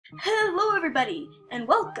Hello everybody, and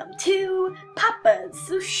welcome to Papa's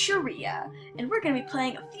Sushiria, and we're going to be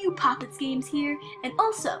playing a few Papa's games here, and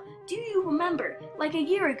also, do you remember, like a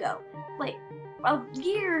year ago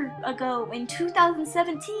in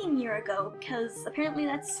 2017 because apparently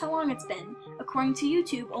that's how long it's been, according to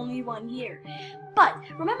YouTube, only 1 year. But,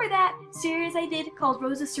 remember that series I did called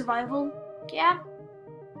Rose's Survival? Yeah?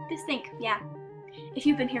 Just think, yeah. If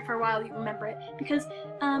you've been here for a while, you remember it, because,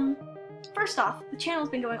 first off, the channel's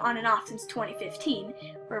been going on and off since 2015,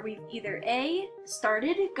 where we've either A,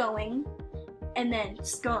 started going, and then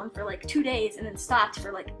just gone for like 2 days, and then stopped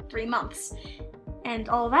for like 3 months, and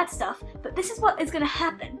all of that stuff, but this is what is gonna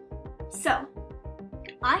happen. So,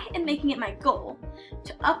 I am making it my goal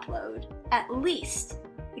to upload at least,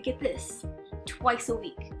 get this, twice a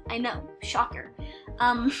week. I know, shocker.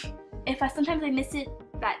 Sometimes I miss it,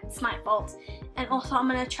 that's my fault. And also I'm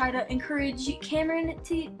gonna try to encourage Cameron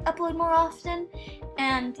to upload more often.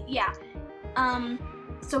 And yeah,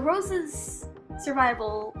 so Rose's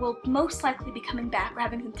Survival will most likely be coming back. We're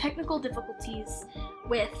having some technical difficulties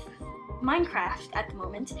with Minecraft at the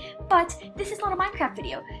moment, but this is not a Minecraft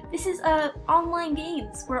video. This is online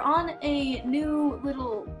games. We're on a new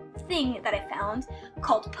little thing that I found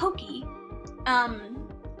called Poki,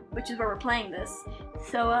 which is where we're playing this.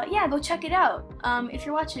 So yeah, go check it out if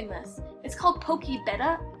you're watching this. It's called Poki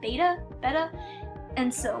Beta,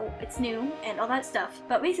 and so it's new and all that stuff.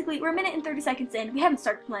 But basically, we're a minute and 30 seconds in. We haven't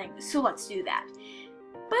started playing, so let's do that.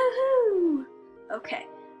 Woohoo! Okay.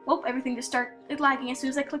 Well, everything just started lagging as soon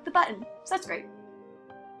as I clicked the button, so that's great.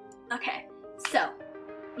 Okay, so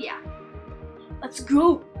yeah, let's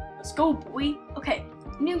go. Let's go, boy. Okay,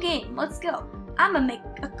 new game. Let's go. I'm gonna make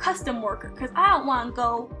a custom worker because I don't want to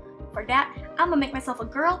go for that. I'm gonna make myself a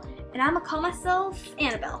girl and I'm gonna call myself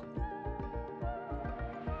Annabelle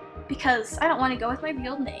because I don't want to go with my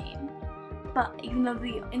real name. But even though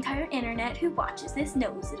the entire internet who watches this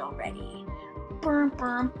knows it already, I'm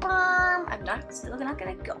still not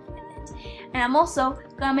gonna go with it. And I'm also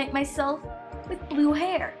gonna make myself with blue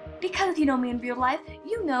hair because if you know me in real life,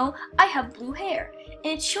 you know I have blue hair.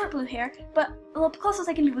 And it's short blue hair, but a little closest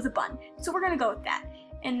I can be was a bun. So we're gonna go with that.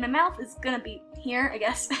 And my mouth is gonna be here, I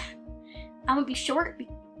guess. I'm gonna be short.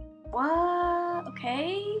 What?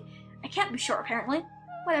 Okay. I can't be short apparently.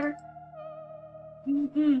 Whatever.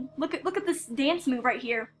 Look at this dance move right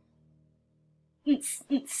here.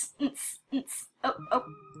 Oh,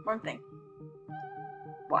 wrong thing.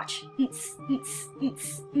 Watch.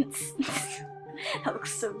 That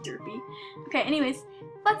looks so derpy. Okay, anyways,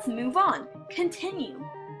 let's move on. Continue.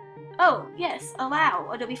 Oh, yes, allow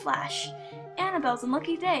Adobe Flash. Annabelle's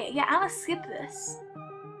Unlucky Day. Yeah, I'm gonna skip this.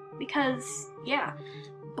 Because, yeah,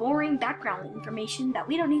 boring background information that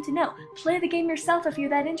we don't need to know. Play the game yourself if you're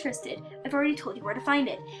that interested. I've already told you where to find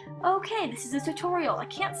it. Okay, this is a tutorial. I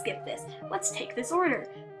can't skip this. Let's take this order.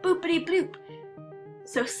 Boopity bloop.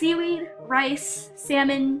 So seaweed, rice,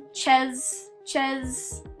 salmon, ches,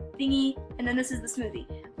 thingy, and then this is the smoothie.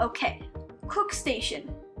 Okay, cook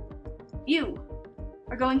station. You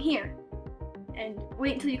are going here. And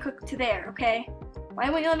wait until you cook to there, okay? Why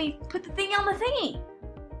won't you let me put the thing on the thingy?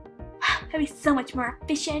 That'd be so much more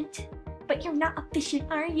efficient. But you're not efficient,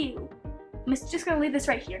 are you? I'm just gonna leave this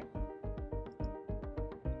right here.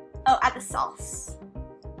 Oh, add the sauce.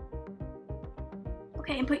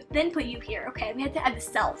 Okay, and then put you here. Okay, we had to add the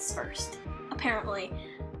cells first, apparently.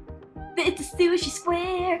 It's a sushi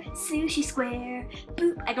square,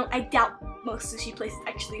 boop. I doubt most sushi places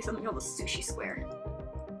actually use something called a sushi square.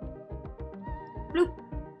 Bloop.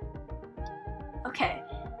 Okay,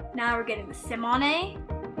 now we're getting the simone.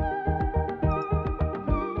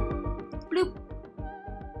 Bloop.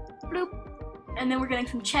 Bloop. And then we're getting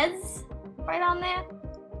some ches right on there.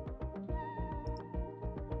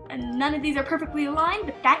 And none of these are perfectly aligned,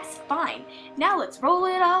 but that's fine. Now let's roll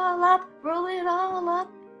it all up,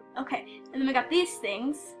 Okay, and then we got these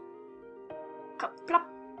things. Ka-plop,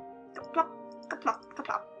 ka-plop, ka-plop,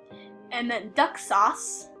 ka-plop. And then duck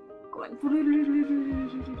sauce. Going.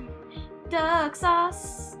 Duck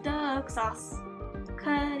sauce.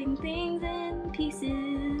 Cutting things in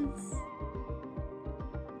pieces.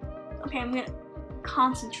 Okay, I'm gonna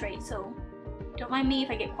concentrate, so don't mind me if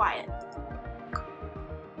I get quiet.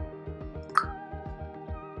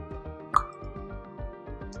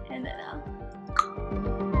 And then,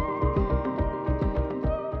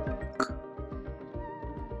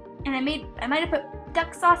 and I might have put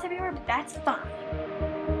duck sauce everywhere, but that's fine.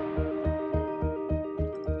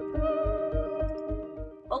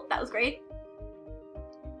 Oh, that was great.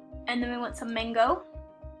 And then we want some mango.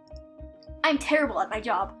 I'm terrible at my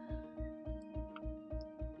job.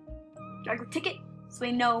 Drag the ticket so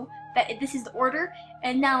we know that this is the order,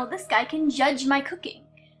 and now this guy can judge my cooking.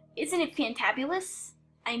 Isn't it fantabulous?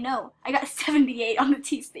 I know. I got 78 on the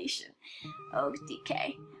tea station. Oh,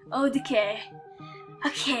 DK. Oh, DK.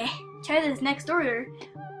 Okay, try this next order.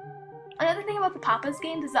 Another thing about the Papa's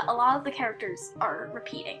games is that a lot of the characters are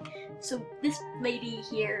repeating. So this lady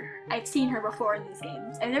here, I've seen her before in these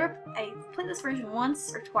games. I played this version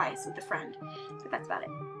once or twice with a friend, but that's about it.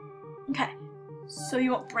 Okay, so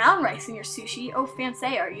you want brown rice in your sushi? Oh,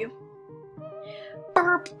 fancy, are you?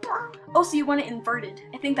 Burp, burp. Oh, so you want it inverted.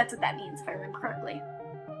 I think that's what that means, if I remember correctly.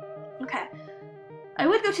 Okay. I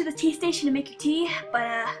would go to the tea station to make your tea,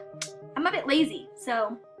 but I'm a bit lazy, so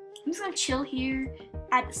I'm just gonna chill here,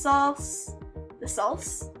 add the sauce,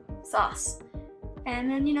 and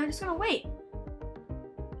then, you know, just gonna wait.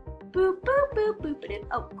 Boop, boop, boop, boop, boop.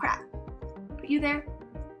 Oh, crap. Put you there.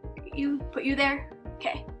 Put you there.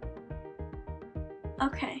 Okay.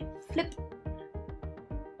 Okay. Flip.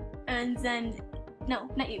 And then, no,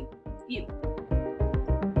 not you. You.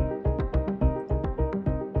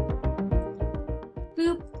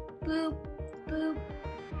 Boop, boop, boop.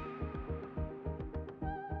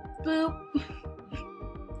 Boop.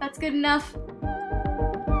 That's good enough.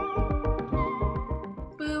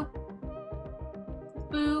 Boop.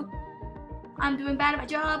 Boop. I'm doing bad at my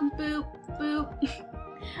job. Boop. Boop.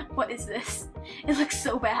 What is this? It looks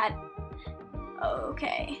so bad.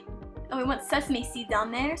 Okay. Oh, we want sesame seed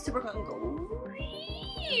down there, so we're gonna go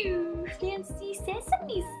fancy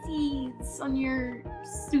sesame seeds on your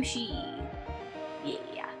sushi.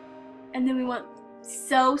 Yeah. And then we want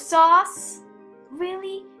soy sauce.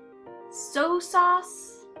 Really? Soy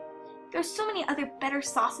sauce? There's so many other better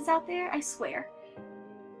sauces out there, I swear.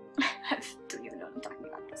 I don't even know what I'm talking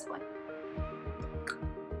about at this point.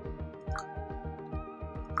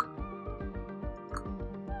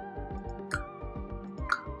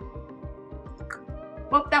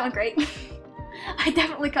 Well, that went great. I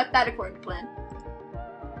definitely cut that according to plan.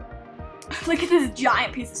 Look at this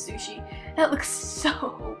giant piece of sushi. That looks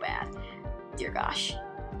so bad. Dear gosh.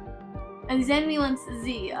 And then we want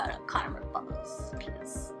the caramel bubbles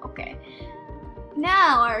piece. Okay.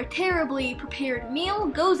 Now our terribly prepared meal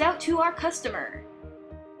goes out to our customer.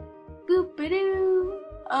 Boop-a-doo.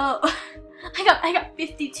 Oh, I got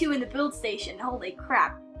 52 in the build station. Holy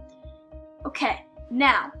crap. Okay,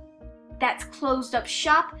 now that's closed up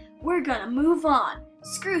shop. We're gonna move on.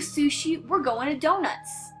 Screw sushi, we're going to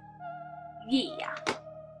donuts. Yeah.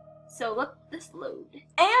 So let this load.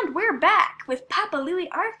 And we're back with Papa Louie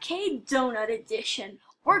Arcade Donut Edition.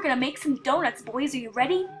 We're gonna make some donuts, boys. Are you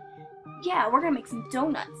ready? Yeah, we're gonna make some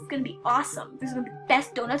donuts. It's gonna be awesome. These are gonna be the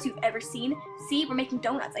best donuts you've ever seen. See, we're making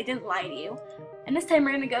donuts. I didn't lie to you. And this time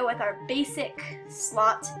we're gonna go with our basic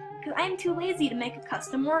slot, because I'm too lazy to make a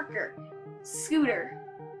custom worker. Scooter.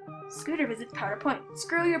 Scooter visits PowerPoint.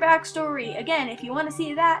 Screw your backstory. Again, if you want to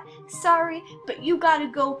see that, sorry, but you gotta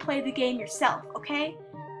go play the game yourself, okay?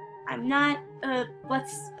 I'm not a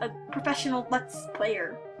professional Let's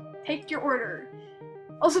Player. Take your order.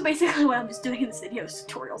 Also, basically what I'm just doing in this video is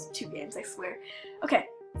tutorials of 2 games, I swear. Okay,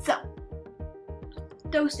 so.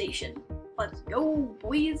 Dough station. Let's go,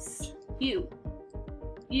 boys. You.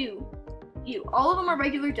 All of them are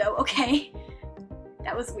regular dough, okay.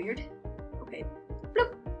 That was weird. Okay,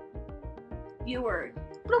 bloop. You were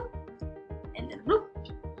bloop. And then bloop.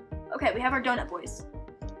 Okay, we have our donut, boys.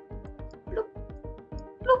 Bloop.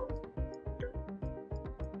 Bloop.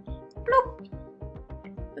 Bloop.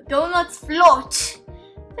 The donuts float.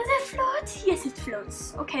 Does it float? Yes, it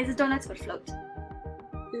floats. Okay, the donuts will float.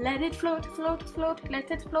 Let it float, float, float. Let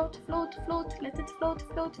it float, float, float. Let it float,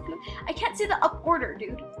 float, float. I can't see the up order,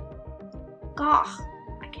 dude. Gosh,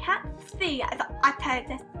 I can't see.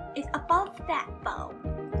 It's above that, though.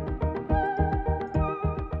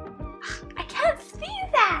 I can't see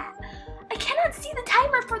that. I cannot see the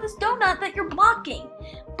timer for this donut that you're blocking.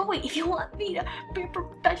 Boy, if you want me to be a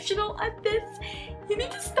professional at this, you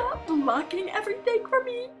need to stop blocking everything for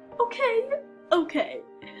me. Okay? Okay.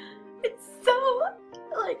 It's so,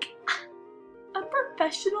 like,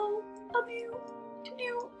 unprofessional of you to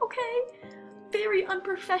do, okay? Very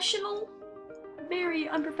unprofessional. Very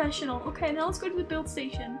unprofessional. Okay, now let's go to the build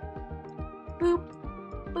station. Boop,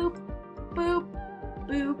 boop, boop,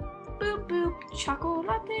 boop, boop, boop.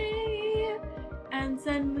 Chocolate. And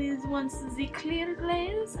then we want the clear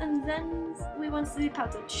glaze, and then we want the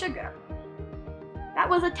powdered sugar. That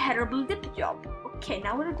was a terrible dip job. Okay,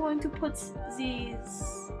 now we're going to put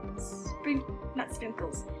these not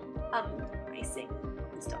sprinkles, icing on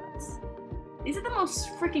these donuts. These are the most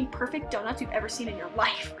freaking perfect donuts you've ever seen in your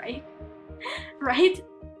life, right? Right?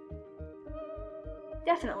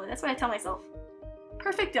 Definitely, that's what I tell myself.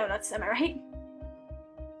 Perfect donuts, am I right?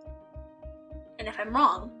 And if I'm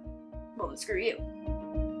wrong, well, then screw you.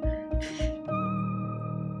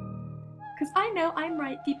 Because I know I'm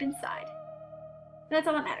right deep inside. That's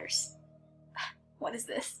all that matters. What is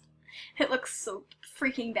this? It looks so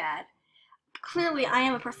freaking bad. Clearly, I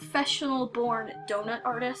am a professional-born donut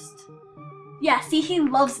artist. Yeah, see, he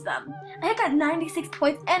loves them. I got 96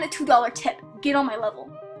 points and a $2 tip. Get on my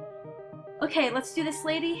level. Okay, let's do this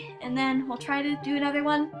lady, and then we'll try to do another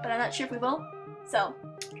one, but I'm not sure if we will. So,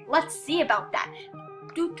 let's see about that.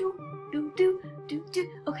 Do do do do do do.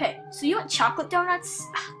 Okay, so you want chocolate donuts?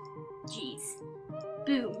 Jeez.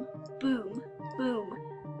 Boom, boom, boom.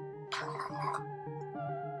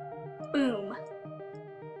 Boom.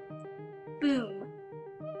 Boom.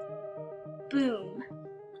 Boom.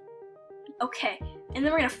 Okay, and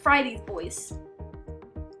then we're gonna fry these boys.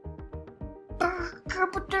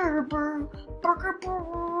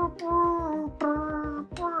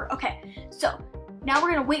 Okay, so now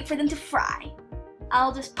we're gonna wait for them to fry.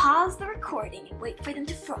 I'll just pause the recording and wait for them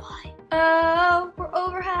to fry. Oh, we're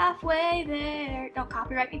over halfway there. Don't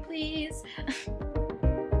copyright me, please.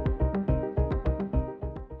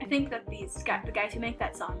 I think that the guys who make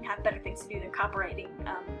that song have better things to do than copyrighting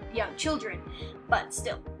young children, but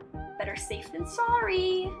still, better safe than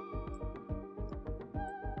sorry.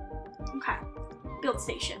 Okay, build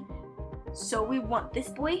station. So we want this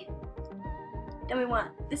boy, then we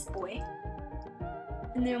want this boy,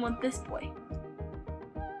 and then we want this boy.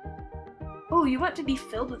 Oh, you want to be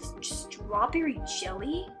filled with strawberry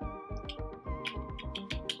jelly?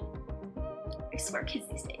 I swear, kids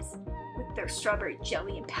these days, with their strawberry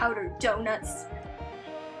jelly and powdered donuts,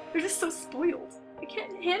 they're just so spoiled. I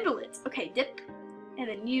can't handle it. Okay, dip, and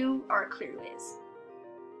then you are clear glaze.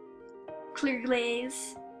 Clear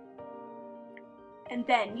glaze. And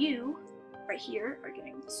then you, right here, are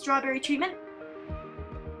getting strawberry treatment.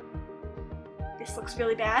 This looks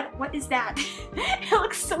really bad. What is that? It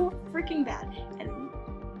looks so freaking bad. And then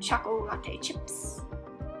chocolate latte chips.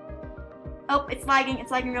 Oh, it's lagging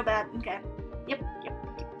real bad. Okay. Yep.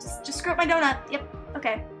 Just screw up my donut. Yep.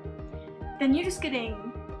 Okay. Then you're just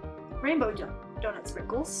getting rainbow donut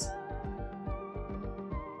sprinkles.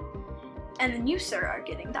 And then you, sir, are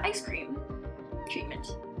getting the ice cream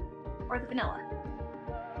treatment. Or the vanilla.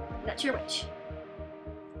 Not sure which.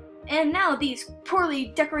 And now these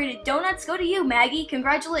poorly decorated donuts go to you, Maggie.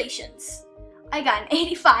 Congratulations. I got an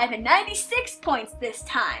 85 and 96 points this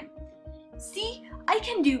time. See, I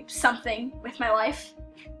can do something with my life.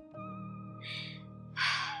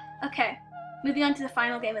 Okay, moving on to the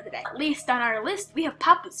final game of the day. At least on our list, we have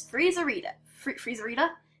Papa's Freezerita.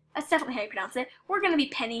 Freezerita? That's definitely how you pronounce it. We're gonna be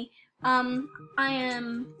Penny. I'm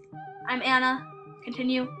Anna.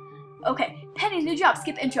 Continue. Okay, Penny's new job,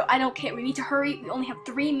 skip intro, I don't care, we need to hurry, we only have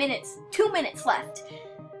 2 minutes left.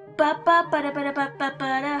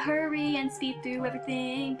 Hurry and speed through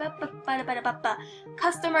everything,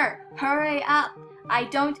 Customer, hurry up, I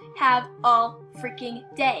don't have all freaking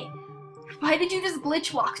day. Why did you just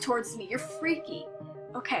glitch walk towards me, you're freaky.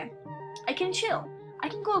 Okay, I can chill, I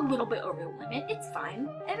can go a little bit over the limit, it's fine,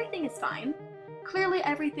 everything is fine. Clearly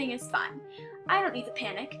everything is fine. I don't need to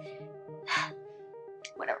panic.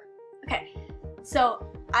 Whatever. Okay,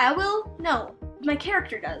 so I will, no, my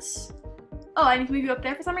character does. Oh, I need to move you up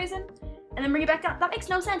there for some reason, and then bring it back down. That makes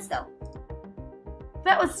no sense, though.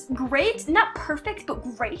 That was great, not perfect, but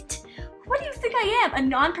great. What do you think I am, a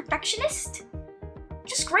non-perfectionist?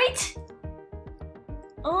 Just great?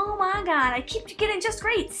 Oh my god, I keep getting just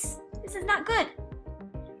greats. This is not good.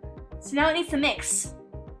 So now it needs to mix.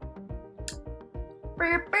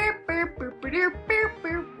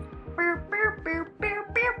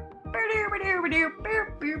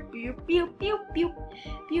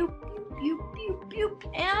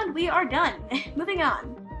 And we are done. Moving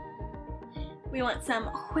on. We want some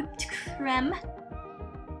whipped creme.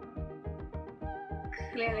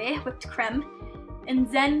 Clearly, whipped creme.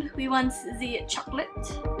 And then we want the chocolate.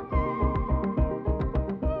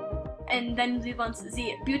 And then we want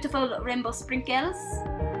the beautiful rainbow sprinkles.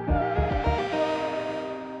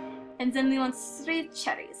 And then we want 3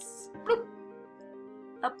 cherries. Bloop.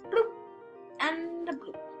 A bloop. And a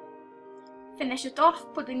bloop. Finish it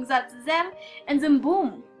off, putting that there, and then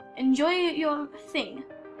boom, enjoy your thing.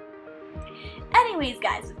 Anyways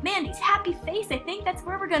guys, with Mandy's happy face, I think that's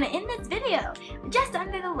where we're gonna end this video. Just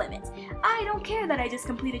under the limit. I don't care that I just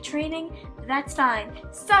completed training, that's fine.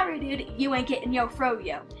 Sorry dude, you ain't getting your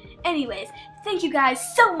froyo. Anyways, thank you guys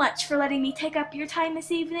so much for letting me take up your time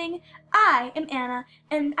this evening. I am Anna,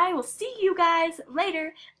 and I will see you guys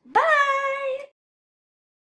later. Bye!